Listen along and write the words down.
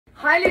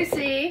Hi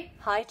Lucy.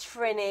 Hi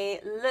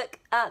Trinny, look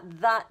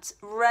at that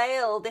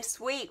rail this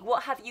week.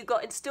 What have you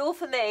got in store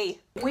for me?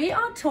 We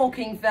are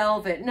talking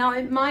velvet. Now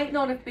it might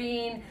not have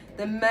been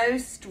the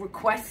most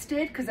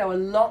requested because there were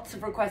lots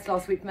of requests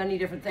last week, many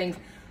different things.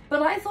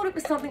 But I thought it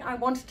was something I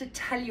wanted to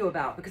tell you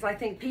about because I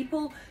think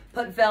people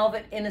put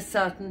velvet in a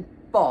certain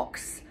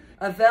box.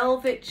 A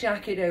velvet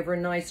jacket over a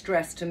nice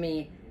dress to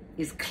me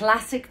is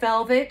classic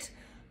velvet,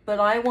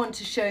 but I want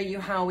to show you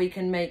how we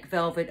can make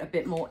velvet a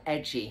bit more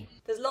edgy.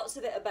 There's lots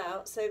of it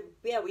about, so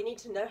yeah, we need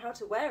to know how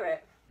to wear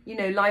it. You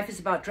know, life is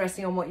about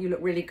dressing on what you look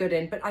really good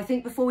in. But I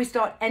think before we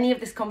start any of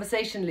this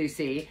conversation,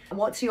 Lucy,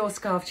 what's your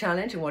scarf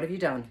challenge and what have you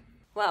done?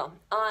 Well,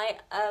 I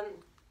am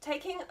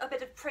taking a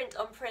bit of print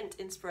on print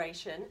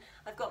inspiration.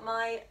 I've got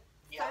my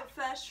Faux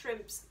Fur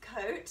Shrimps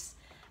coat,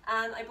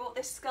 and I bought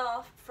this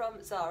scarf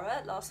from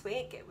Zara last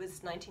week. It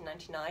was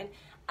 $19.99,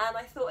 and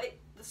I thought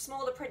the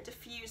smaller print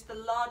diffused the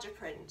larger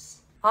print.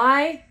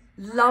 I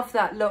love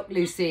that look,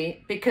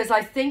 Lucy, because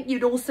I think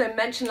you'd also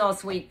mentioned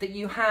last week that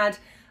you had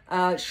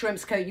a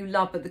shrimp's coat you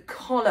love, but the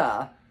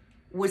collar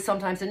was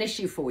sometimes an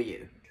issue for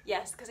you.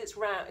 Yes, because it's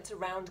round. It's a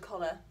round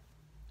collar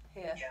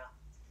here. Yeah.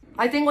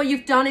 I think what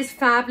you've done is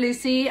fab,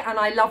 Lucy, and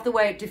I love the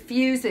way it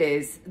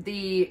diffuses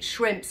the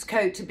shrimp's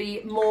coat to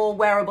be more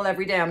wearable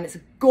every day. I mean, it's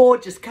a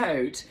gorgeous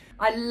coat.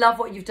 I love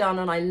what you've done,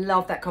 and I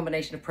love that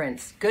combination of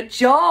prints. Good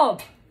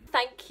job!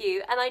 Thank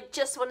you. And I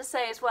just want to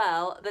say as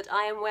well that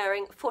I am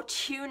wearing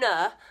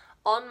Fortuna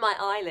on my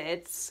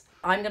eyelids.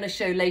 I'm going to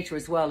show later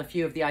as well a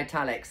few of the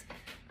italics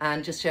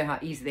and just show how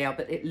easy they are,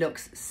 but it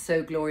looks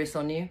so glorious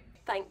on you.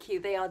 Thank you.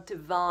 They are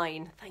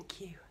divine. Thank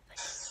you.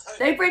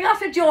 They bring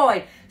us a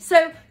joy.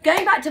 So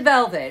going back to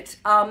velvet,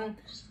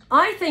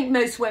 I think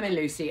most women,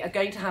 Lucy, are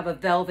going to have a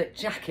velvet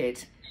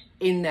jacket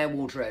in their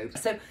wardrobe.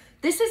 So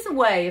this is the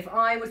way, if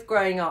I was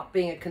growing up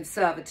being a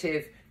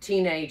conservative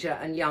teenager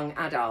and young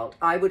adult,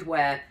 I would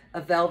wear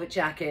a velvet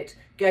jacket,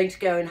 going to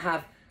go and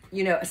have,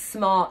 you know, a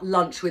smart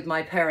lunch with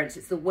my parents.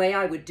 It's the way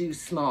I would do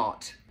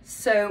smart.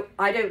 So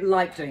I don't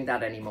like doing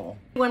that anymore.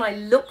 When I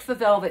look for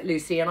velvet,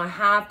 Lucy, and I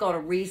have got a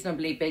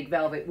reasonably big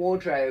velvet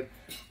wardrobe,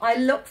 I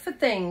look for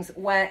things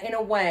where, in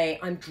a way,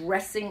 I'm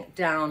dressing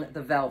down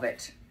the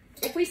velvet.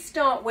 If we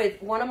start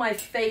with one of my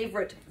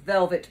favorite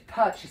velvet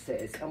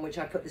purchases, and which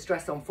I put this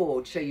dress on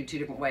for to show you two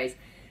different ways,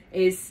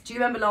 is, do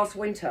you remember last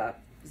winter,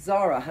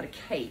 Zara had a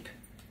cape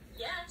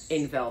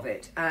in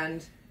velvet,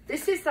 and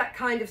this is that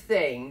kind of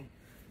thing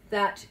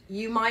that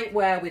you might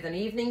wear with an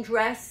evening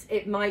dress.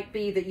 It might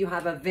be that you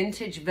have a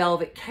vintage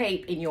velvet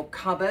cape in your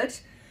cupboard,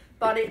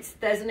 but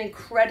there's an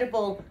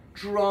incredible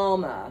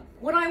drama.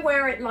 Would I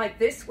wear it like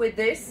this with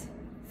this?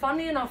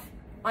 Funnily enough,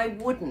 I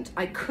wouldn't.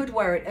 I could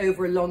wear it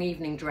over a long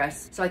evening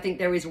dress. So I think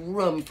there is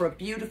room for a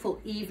beautiful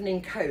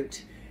evening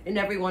coat in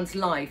everyone's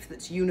life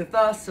that's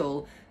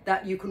universal,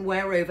 that you can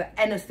wear over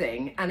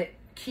anything, and it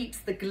keeps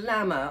the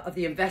glamour of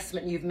the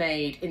investment you've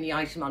made in the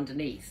item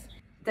underneath.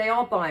 They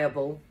are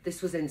buyable.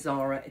 This was in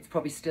Zara. It's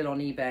probably still on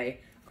eBay.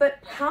 But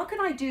how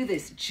can I do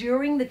this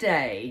during the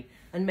day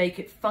and make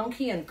it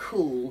funky and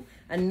cool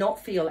and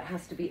not feel it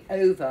has to be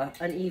over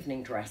an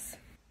evening dress?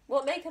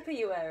 What makeup are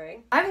you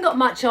wearing? I haven't got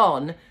much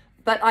on,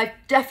 but I've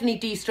definitely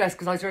de-stressed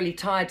because I was really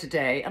tired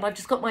today. And I've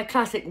just got my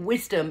classic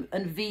Wisdom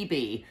and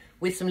VB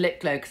with some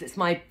lip glow because it's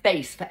my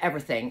base for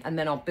everything. And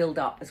then I'll build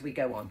up as we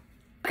go on.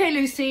 Okay,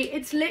 Lucy,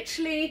 it's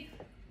literally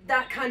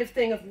that kind of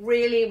thing of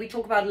really, we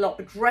talk about it a lot,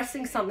 but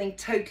dressing something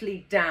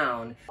totally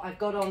down. I've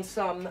got on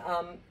some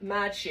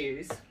Mad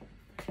shoes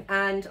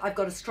and I've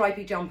got a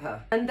stripy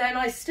jumper. And then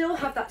I still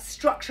have that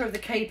structure of the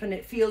cape and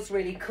it feels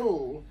really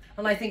cool.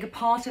 And I think a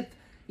part of,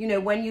 you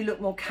know, when you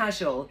look more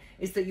casual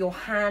is that your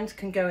hand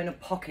can go in a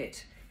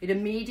pocket. It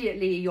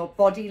immediately, your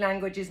body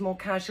language is more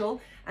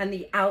casual and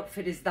the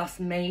outfit is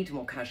thus made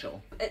more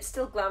casual. It's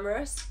still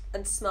glamorous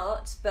and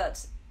smart,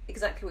 but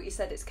exactly what you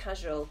said, it's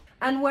casual.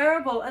 And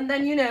wearable. And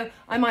then, you know,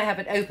 I might have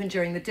it open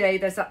during the day.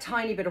 There's that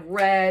tiny bit of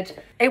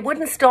red. It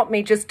wouldn't stop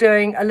me just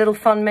doing a little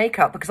fun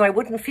makeup because I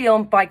wouldn't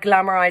feel by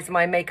glamorizing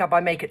my makeup,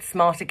 I make it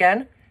smart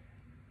again.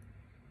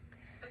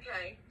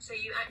 Okay, so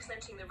you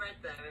accenting the red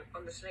there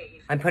on the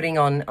sleeve. I'm putting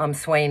on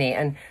Swaney,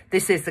 and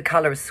this is the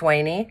color of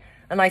Swaney.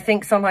 And I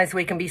think sometimes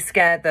we can be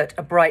scared that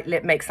a bright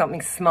lip makes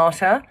something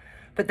smarter.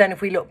 But then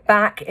if we look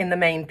back in the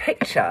main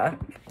picture,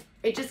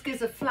 it just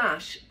gives a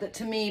flash that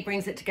to me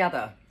brings it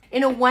together.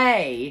 In a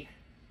way,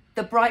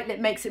 the bright lip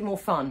makes it more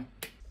fun.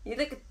 You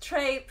look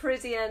très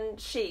Parisian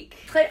chic.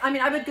 I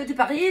mean, I would go to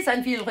Paris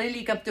and feel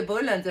really comfortable,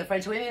 and the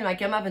French women might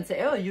come up and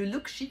say, oh, you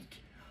look chic.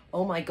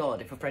 Oh my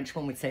God, if a French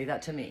woman would say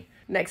that to me.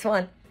 Next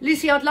one.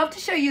 Lucy, I'd love to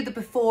show you the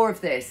before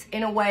of this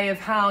in a way of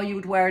how you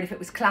would wear it if it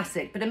was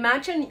classic. But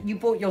imagine you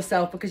bought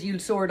yourself, because you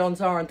saw it on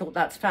Zara and thought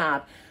that's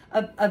fab,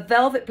 a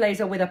velvet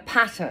blazer with a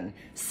pattern.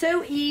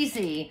 So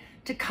easy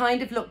to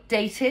kind of look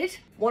dated.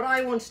 What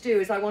I want to do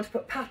is I want to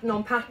put pattern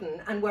on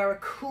pattern and wear a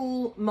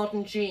cool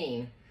modern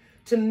jean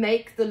to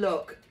make the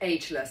look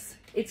ageless.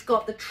 It's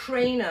got the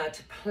trainer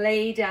to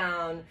play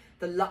down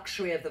the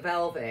luxury of the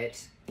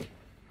velvet,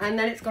 and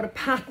then it's got a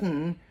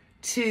pattern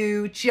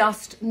to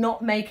just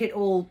not make it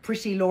all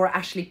pretty Laura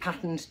Ashley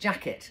patterned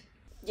jacket.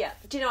 Yeah,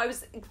 do you know, I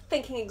was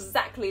thinking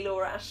exactly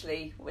Laura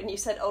Ashley when you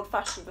said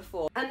old-fashioned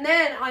before. And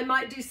then I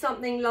might do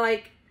something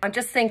like, I'm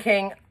just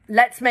thinking,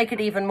 let's make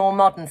it even more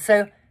modern.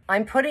 So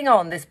I'm putting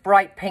on this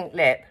bright pink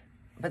lip,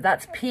 but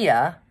that's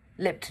Pia,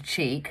 lip to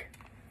cheek,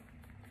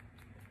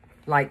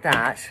 like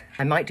that.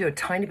 I might do a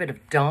tiny bit of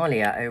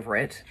Dahlia over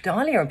it.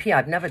 Dahlia and Pia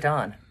I've never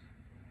done.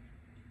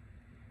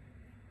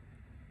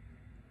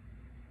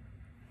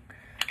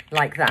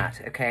 Like that,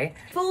 okay?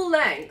 Full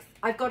length,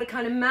 I've got a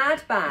kind of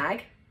mad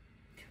bag,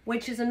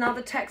 which is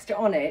another texture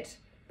on it,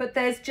 but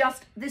there's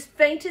just this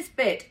faintest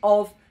bit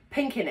of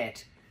pink in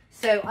it.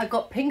 So I've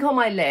got pink on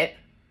my lip,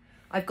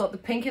 I've got the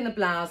pink in the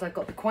blouse, I've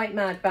got the quite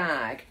mad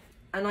bag,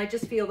 and I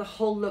just feel the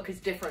whole look is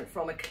different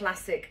from a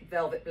classic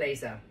velvet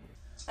blazer.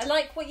 I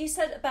like what you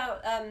said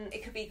about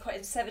it could be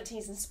quite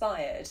 70s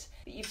inspired,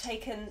 but you've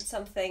taken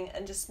something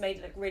and just made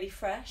it look really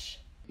fresh.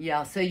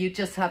 Yeah, so you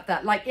just have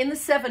that, like in the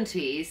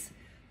 70s,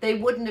 they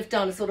wouldn't have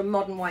done a sort of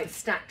modern white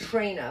stacked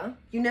trainer.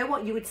 You know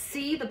what? You would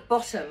see the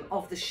bottom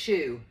of the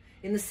shoe.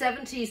 In the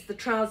 70s, the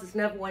trousers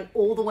never went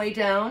all the way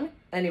down.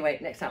 Anyway,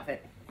 next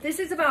outfit. This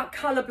is about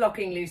colour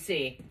blocking,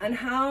 Lucy, and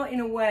how,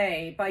 in a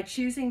way, by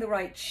choosing the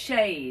right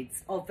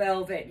shades of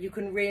velvet, you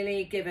can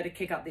really give it a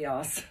kick up the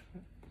arse.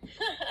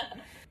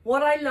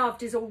 What I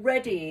loved is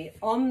already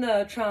on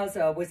the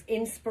trouser was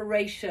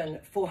inspiration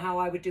for how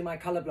I would do my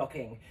colour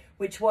blocking,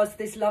 which was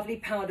this lovely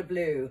powder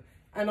blue.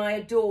 And I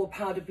adore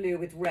powder blue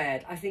with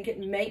red. I think it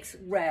makes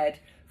red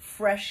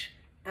fresh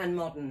and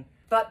modern.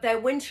 But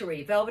they're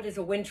wintry. Velvet is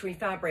a wintry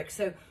fabric.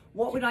 So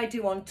what would I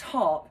do on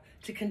top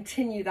to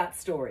continue that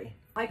story?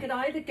 I could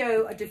either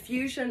go a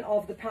diffusion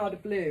of the powder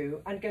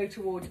blue and go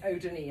towards Eau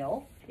de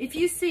Nil. If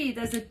you see,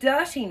 there's a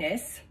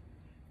dirtiness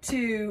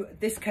to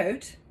this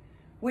coat,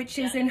 which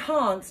is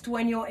enhanced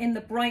when you're in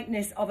the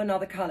brightness of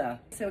another colour.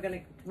 So we're going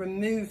to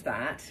remove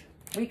that.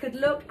 We could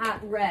look at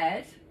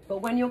red,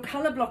 but when you're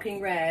colour blocking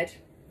red,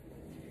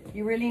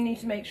 you really need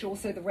to make sure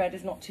so the red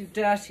is not too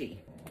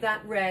dirty.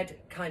 That red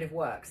kind of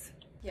works.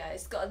 Yeah,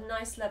 it's got a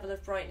nice level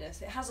of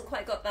brightness. It hasn't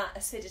quite got that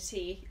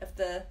acidity of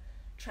the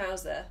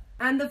trouser.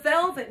 And the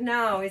velvet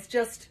now is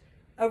just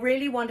a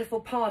really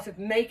wonderful part of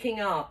making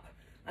up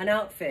an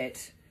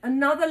outfit.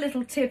 Another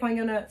little tip I'm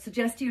going to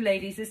suggest to you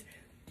ladies is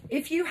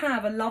if you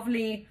have a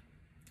lovely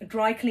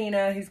dry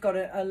cleaner who's got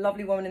a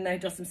lovely woman in there who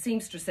does some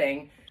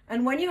seamstressing,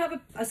 and when you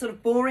have a sort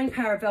of boring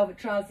pair of velvet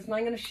trousers, and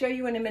I'm going to show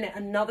you in a minute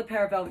another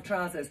pair of velvet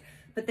trousers,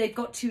 but they've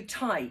got too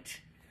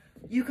tight,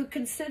 you could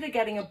consider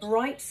getting a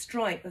bright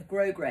stripe of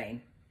grosgrain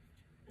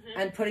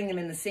and putting them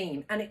in the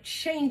seam, and it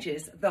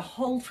changes the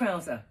whole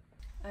trouser.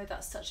 Oh,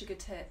 that's such a good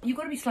tip. You've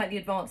got to be slightly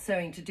advanced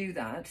sewing to do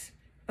that,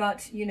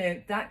 but you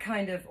know, that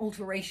kind of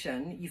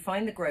alteration, you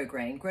find the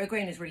grosgrain.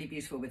 Grosgrain is really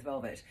beautiful with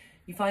velvet.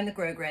 You find the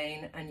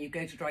grosgrain and you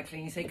go to dry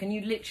clean, you say, can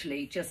you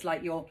literally, just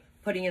like you're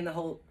putting in the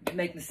whole,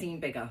 make the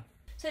seam bigger.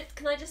 So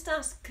can I just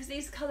ask, because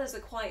these colours are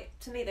quite,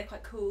 to me, they're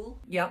quite cool.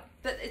 Yeah.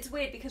 But it's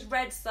weird because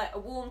red's like a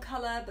warm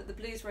colour, but the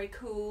blue's very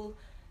cool.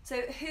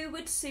 So who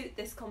would suit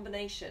this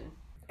combination?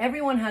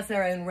 Everyone has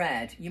their own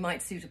red. You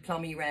might suit a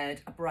plummy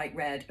red, a bright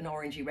red, an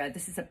orangey red.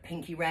 This is a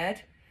pinky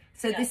red.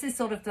 So yeah. This is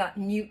sort of that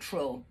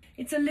neutral.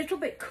 It's a little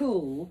bit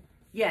cool,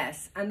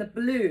 yes. And the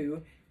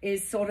blue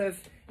is sort of,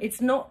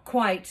 it's not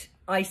quite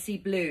icy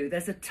blue.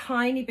 There's a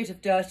tiny bit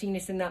of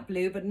dirtiness in that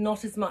blue, but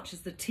not as much as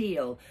the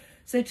teal.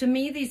 So to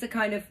me, these are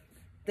kind of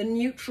the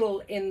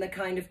neutral in the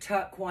kind of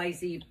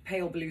turquoisey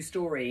pale blue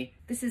story.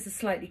 This is a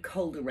slightly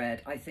colder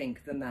red, I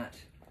think, than that.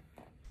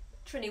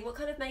 Trinny, what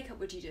kind of makeup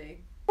would you do?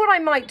 What I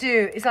might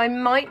do is I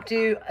might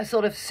do a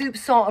sort of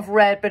soupçon of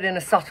red, but in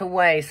a subtle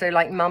way. So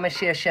like Mama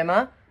Sheer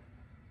Shimmer.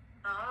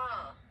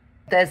 Ah.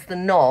 There's the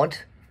nod,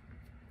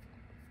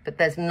 but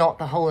there's not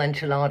the whole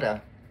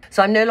enchilada.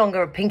 So I'm no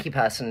longer a pinky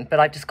person, but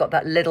I've just got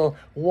that little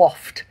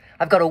waft.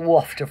 I've got a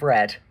waft of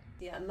red.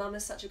 Yeah,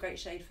 Mama's such a great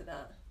shade for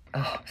that.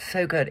 Oh,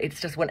 so good.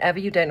 It's just whenever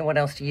you don't know what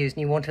else to use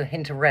and you want a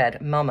hint of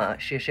red, Mama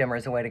Sheer Shimmer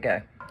is the way to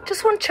go.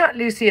 Just want to chat,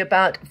 Lucy,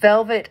 about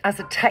velvet as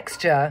a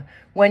texture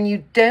when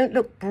you don't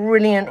look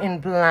brilliant in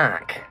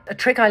black. A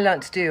trick I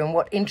learned to do and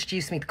what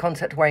introduced me to the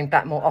concept of wearing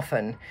black more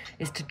often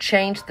is to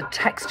change the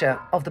texture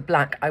of the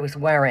black I was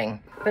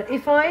wearing. But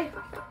if I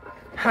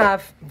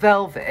have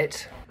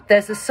velvet,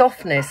 there's a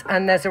softness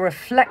and there's a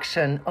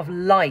reflection of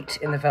light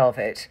in the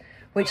velvet,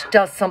 which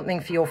does something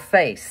for your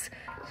face.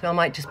 So I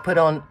might just put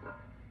on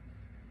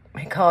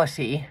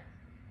Hikati.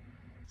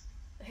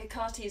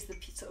 Hikati is the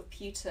sort of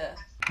pewter.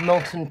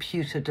 Molten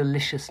pewter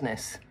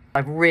deliciousness.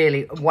 I've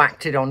really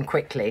whacked it on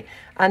quickly.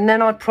 And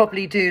then I'd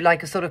probably do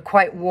like a sort of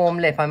quite warm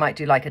lip. I might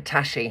do like a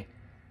tashi.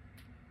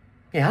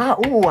 Yeah,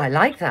 oh, I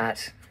like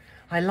that.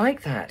 I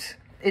like that.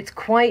 It's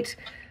quite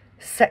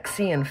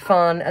sexy and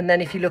fun. And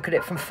then if you look at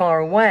it from far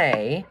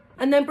away,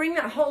 and then bring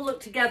that whole look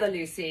together,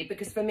 Lucy,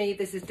 because for me,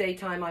 this is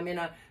daytime. I'm in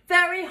a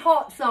very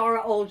hot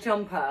Zara old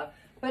jumper,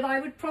 but I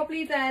would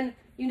probably then,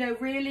 you know,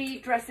 really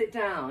dress it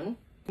down.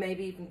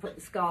 Maybe even put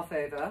the scarf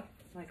over,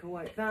 like a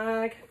white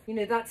bag. You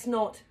know, that's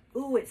not,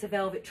 ooh, it's a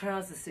velvet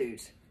trouser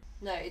suit.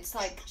 No, it's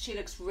like, she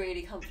looks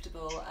really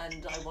comfortable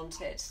and I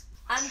want it.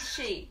 And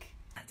chic.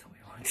 That's what we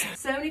want.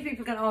 So many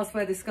people can ask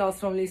where this scarf's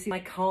from, Lucy. I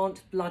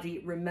can't bloody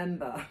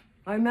remember.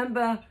 I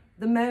remember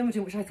the moment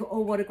in which I thought,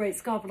 oh, what a great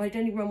scarf, but I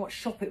don't even remember what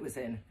shop it was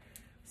in.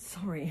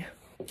 Sorry.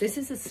 This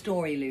is a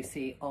story,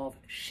 Lucy, of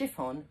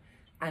chiffon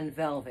and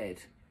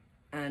velvet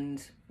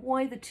and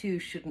why the two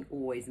shouldn't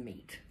always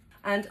meet.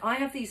 And I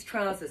have these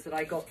trousers that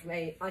I got from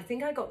I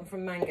think I got them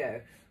from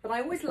Mango, but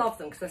I always love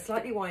them because they're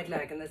slightly wide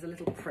leg and there's a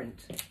little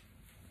print.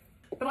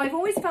 But I've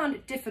always found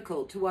it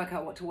difficult to work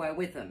out what to wear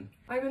with them.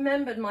 I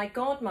remembered my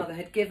godmother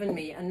had given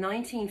me a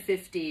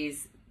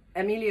 1950s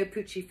Emilio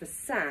Pucci for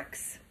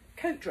Saks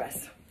coat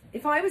dress.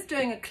 If I was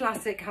doing a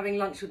classic having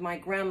lunch with my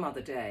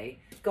grandmother day,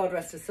 God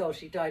rest her soul,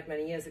 she died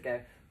many years ago,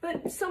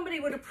 but somebody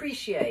would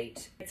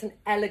appreciate it's an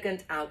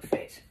elegant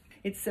outfit.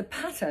 It's a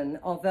pattern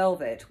of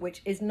velvet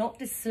which is not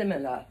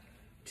dissimilar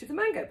to the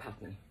Mango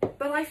pattern.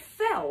 But I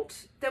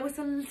felt there was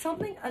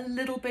something a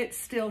little bit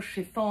still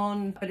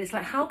chiffon, but it's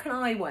like, how can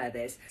I wear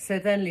this? So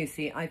then,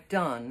 Lucy, I've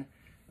done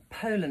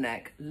polar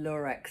neck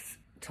lurex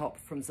top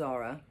from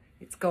Zara.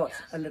 It's got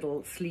a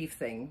little sleeve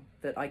thing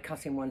that I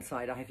cut in one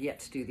side. I have yet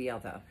to do the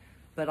other,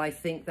 but I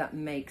think that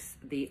makes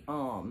the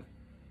arm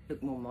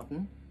look more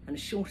modern. And a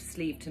shorter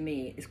sleeve to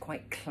me is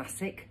quite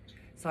classic.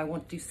 So I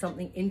want to do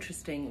something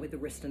interesting with the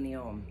wrist and the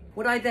arm.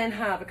 Would I then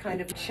have a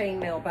kind of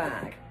chainmail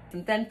bag?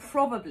 And then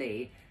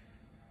probably,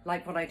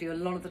 like what I do a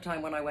lot of the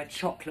time when I wear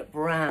chocolate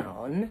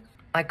brown,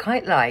 I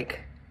quite like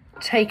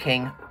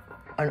taking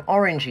an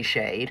orangey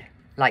shade,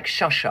 like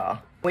Shasha,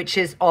 which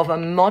is of a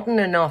modern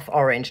enough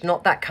orange,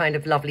 not that kind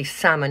of lovely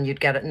salmon you'd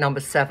get at number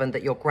 7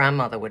 that your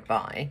grandmother would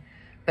buy,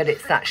 but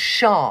it's that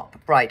sharp,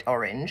 bright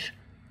orange.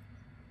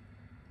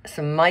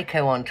 Some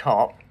Myco on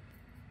top.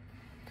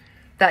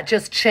 That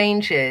just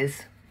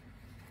changes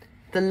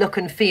the look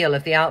and feel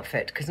of the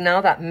outfit, because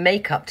now that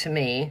makeup to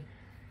me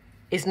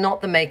is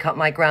not the makeup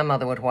my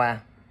grandmother would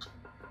wear.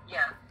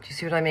 Yeah. Do you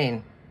see what I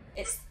mean?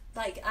 It's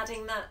like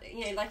adding that,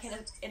 you know, like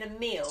in a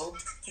meal,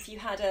 if you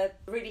had a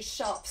really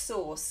sharp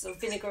sauce or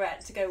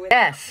vinaigrette to go with.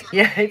 Yes,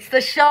 yeah, it's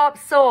the sharp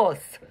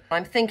sauce.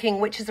 I'm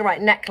thinking which is the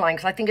right neckline,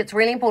 because I think it's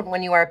really important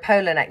when you wear a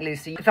polo neck,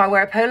 Lucy. If I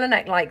wear a polo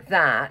neck like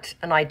that,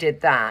 and I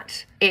did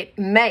that, it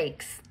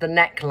makes the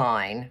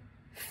neckline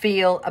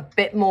feel a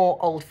bit more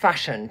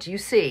old-fashioned. Do you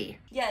see?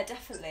 Yeah,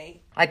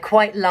 definitely. I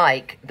quite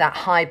like that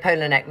high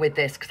polo neck with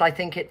this because I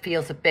think it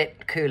feels a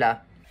bit cooler.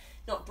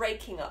 Not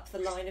breaking up the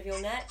line of your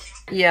neck.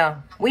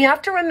 Yeah. We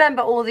have to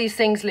remember all these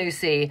things,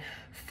 Lucy,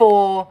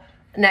 for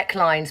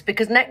necklines,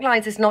 because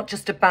necklines is not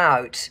just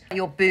about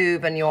your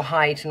boob and your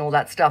height and all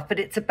that stuff, but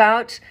it's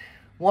about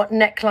what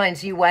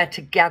necklines you wear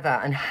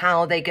together and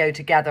how they go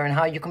together and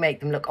how you can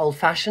make them look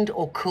old-fashioned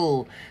or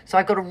cool. So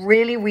I've got to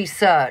really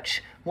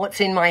research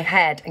what's in my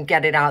head and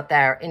get it out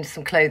there in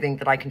some clothing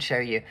that I can show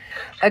you.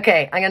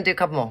 Okay, I'm going to do a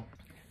couple more.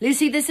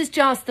 Lucy, this is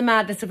just the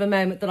madness of a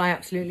moment that I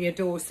absolutely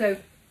adore. So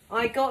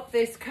I got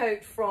this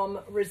coat from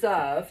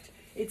Reserved.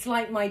 It's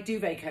like my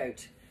duvet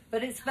coat,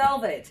 but it's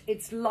velvet.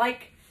 It's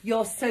like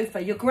your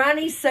sofa, your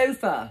granny's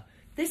sofa.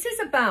 This is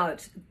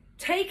about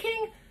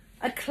taking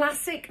a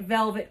classic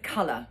velvet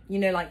colour, you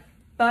know, like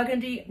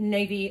burgundy,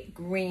 navy,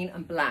 green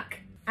and black,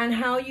 and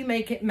how you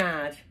make it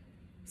mad.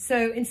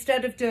 So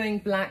instead of doing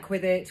black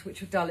with it,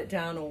 which would dull it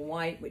down, or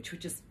white, which would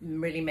just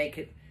really make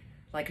it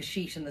like a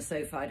sheet on the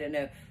sofa, I don't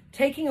know.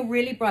 Taking a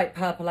really bright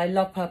purple, I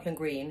love purple and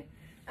green,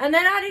 and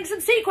then adding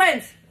some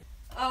sequins.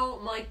 Oh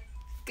my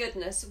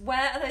goodness,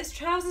 where are those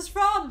trousers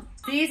from?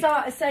 These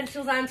are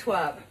Essentials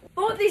Antwerp.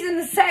 Bought these in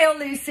the sale,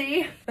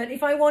 Lucy, but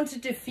if I want to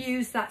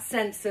diffuse that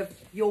sense of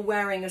you're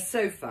wearing a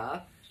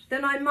sofa,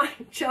 then I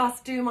might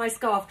just do my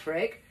scarf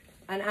trick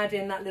and add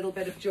in that little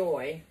bit of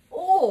joy.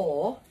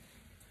 Or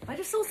I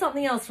just saw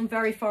something else from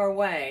very far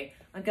away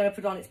I'm going to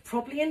put on. It's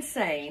probably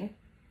insane,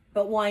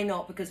 but why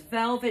not? Because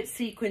velvet,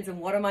 sequins, and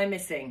what am I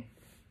missing?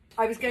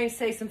 I was going to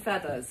say some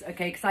feathers,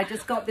 okay, because I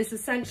just got this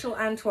Essential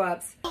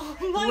Antwerp's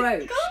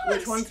brooch,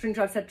 which one string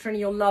drive said, Trinny,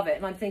 you'll love it.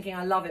 And I'm thinking,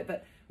 I love it,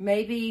 but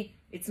maybe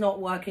it's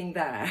not working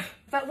there.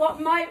 But what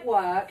might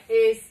work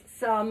is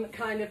some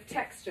kind of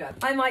texture.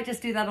 I might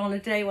just do that on a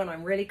day when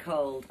I'm really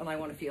cold and I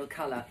want to feel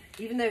colour.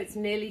 Even though it's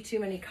nearly too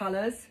many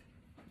colours,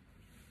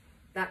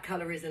 that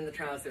colour is in the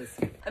trousers.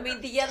 I mean,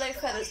 the yellow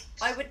feathers,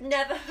 I would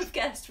never have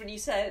guessed when you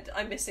said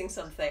I'm missing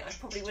something. I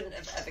probably wouldn't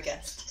have ever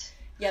guessed.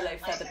 Yellow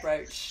feather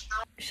brooch.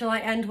 Shall I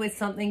end with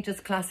something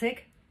just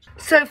classic?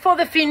 So for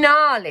the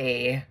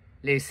finale,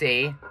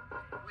 Lucy,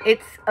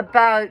 it's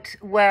about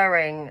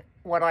wearing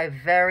what I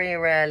very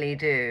rarely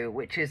do,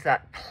 which is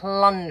that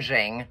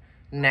plunging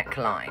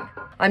neckline.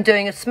 I'm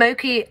doing a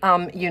smoky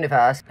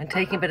universe and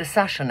taking a bit of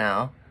Sasha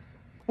now.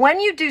 When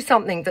you do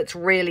something that's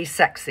really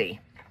sexy,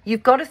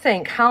 you've got to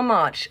think how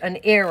much an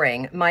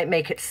earring might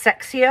make it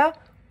sexier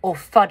or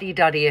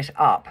fuddy-duddy it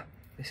up.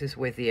 This is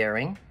with the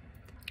earring.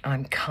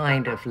 I'm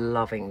kind of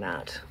loving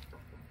that.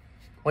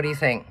 What do you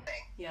think?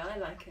 Yeah, I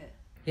like it.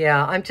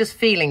 Yeah, I'm just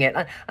feeling it.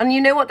 And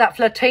you know what? That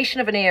flirtation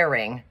of an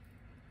earring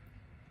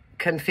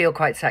can feel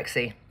quite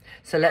sexy.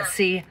 So let's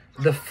see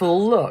the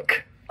full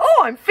look.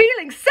 Oh, I'm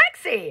feeling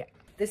sexy!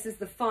 This is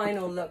the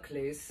final look,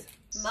 Luz.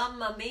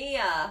 Mamma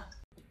mia!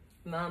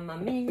 Mamma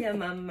mia,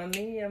 mamma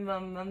mia,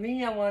 mamma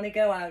mia, I want to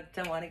go out,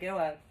 I want to go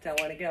out, I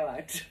want to go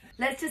out.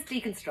 Let's just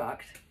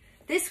deconstruct.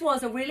 This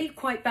was a really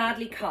quite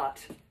badly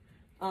cut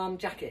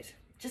jacket.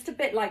 Just a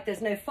bit like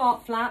there's no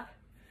fart flap,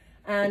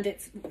 and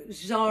it's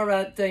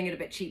Zara doing it a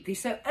bit cheaply.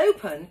 So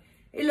open,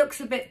 it looks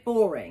a bit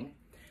boring.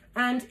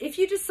 And if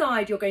you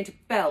decide you're going to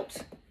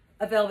belt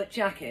a velvet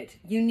jacket,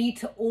 you need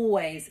to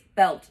always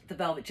belt the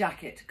velvet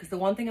jacket, because the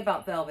one thing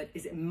about velvet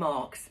is it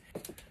marks.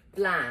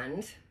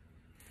 Bland.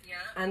 Yeah.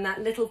 And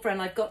that little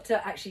friend, I've got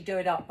to actually do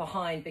it up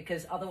behind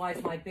because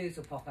otherwise my boobs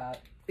will pop out.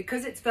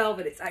 Because it's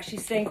velvet, it's actually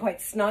staying quite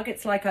snug.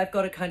 It's like I've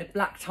got a kind of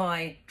black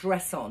tie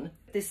dress on.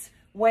 This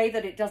way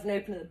that it doesn't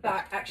open at the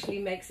back actually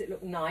makes it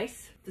look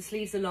nice. The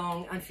sleeves are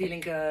long and feeling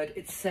good.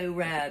 It's so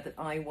rare that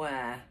I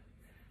wear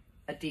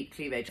a deep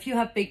cleavage. If you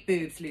have big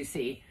boobs,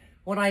 Lucy,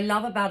 what I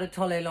love about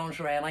Atelier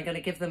Lingerie, and I'm going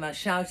to give them a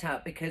shout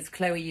out because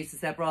Chloe uses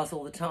their bras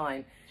all the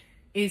time,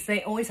 is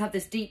they always have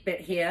this deep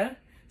bit here.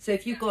 So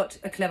if you've got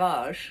a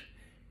cleavage,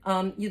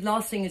 the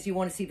last thing is you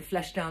want to see the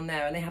flesh down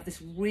there, and they have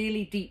this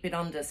really deep bit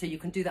under, so you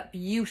can do that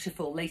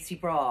beautiful lacy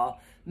bra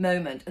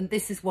moment, and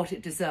this is what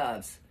it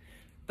deserves.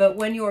 But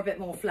when you're a bit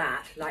more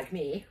flat, like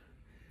me,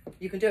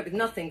 you can do it with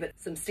nothing but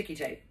some sticky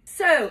tape.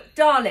 So,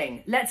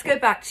 darling, let's go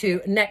back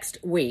to next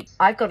week.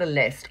 I've got a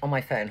list on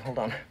my phone, hold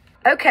on.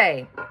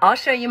 Okay, I'll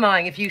show you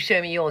mine if you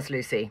show me yours,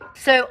 Lucy.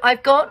 So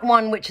I've got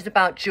one which is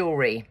about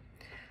jewellery.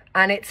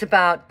 And it's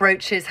about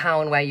brooches,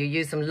 how and where you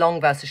use them, long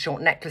versus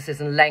short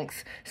necklaces and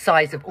lengths,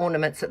 size of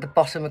ornaments at the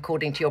bottom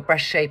according to your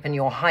breast shape and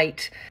your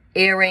height,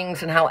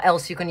 earrings and how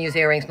else you can use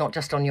earrings, not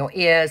just on your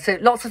ears. So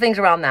lots of things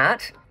around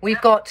that. We've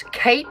got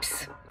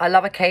capes. I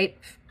love a cape.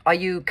 Are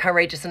you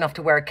courageous enough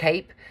to wear a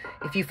cape?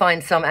 If you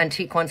find some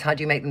antique ones, how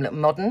do you make them look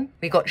modern?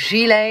 We've got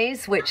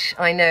gilets, which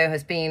I know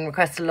has been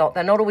requested a lot.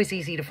 They're not always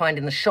easy to find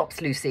in the shops,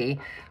 Lucy,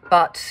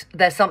 but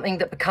they're something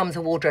that becomes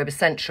a wardrobe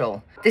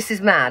essential. This is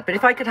mad, but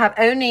if I could have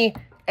only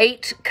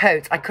 8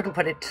 coats, I couldn't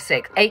put it to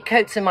 6, 8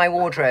 coats in my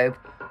wardrobe,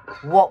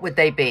 what would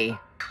they be?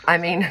 I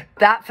mean,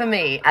 that for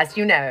me, as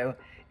you know,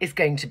 is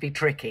going to be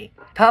tricky.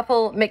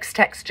 Purple, mixed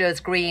textures,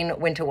 green,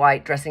 winter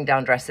white, dressing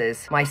down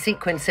dresses. My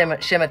sequin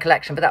shimmer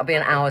collection, but that'll be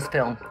an hour's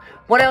film.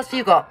 What else have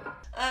you got?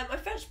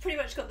 I've pretty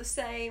much got the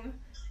same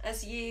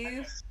as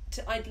you.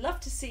 I'd love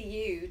to see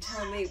you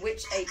tell me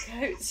which 8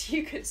 coats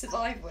you could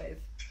survive with.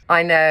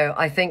 I know,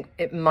 I think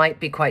it might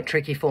be quite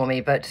tricky for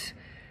me, but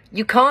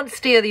you can't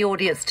steer the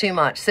audience too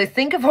much, so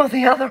think of all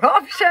the other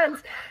options.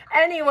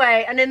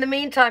 Anyway, and in the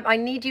meantime, I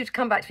need you to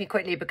come back to me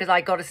quickly because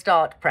I got to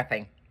start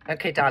prepping.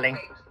 Okay, darling.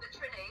 Okay,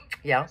 Trinny,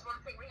 Yeah? there's one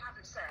thing we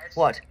haven't said.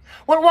 What?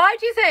 Well, why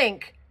do you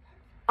think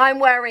I'm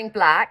wearing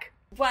black?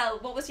 Well,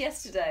 what was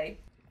yesterday?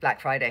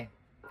 Black Friday.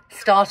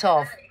 Start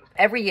off.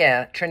 Every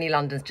year, Trinny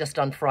London's just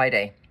on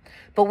Friday.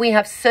 But we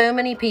have so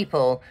many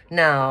people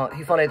now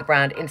who follow the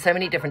brand in so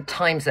many different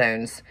time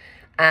zones.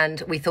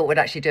 And we thought we'd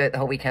actually do it the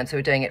whole weekend. So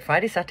we're doing it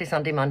Friday, Saturday,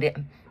 Sunday, Monday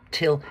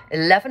till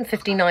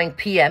 11:59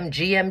 p.m.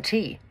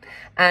 GMT.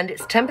 And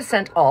it's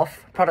 10%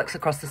 off products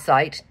across the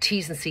site.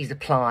 T's and C's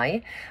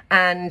apply.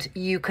 And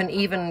you can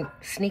even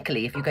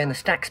sneakily, if you go in the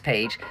stacks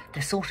page,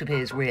 there sort of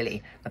is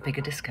really a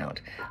bigger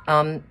discount.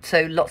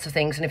 So lots of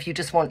things. And if you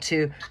just want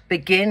to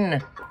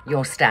begin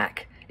your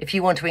stack, if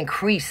you want to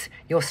increase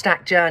your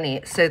stack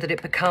journey so that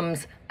it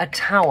becomes a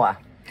tower,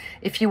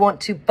 if you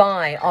want to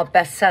buy our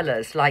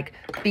bestsellers like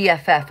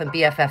BFF and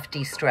BFF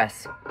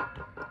De-Stress,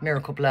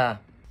 Miracle Blur.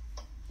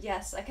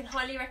 Yes, I can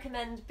highly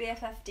recommend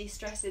BFF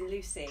De-Stress in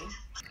Lucy.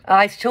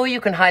 I'm sure you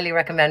can highly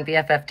recommend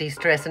BFF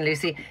De-Stress and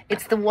Lucy.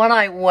 It's the one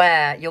I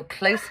wear. You're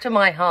close to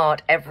my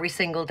heart every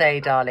single day,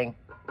 darling.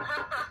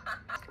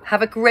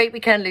 Have a great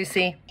weekend,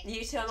 Lucy.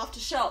 You two, I'm off to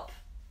shop.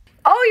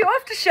 Oh, you're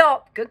off to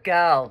shop. Good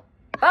girl.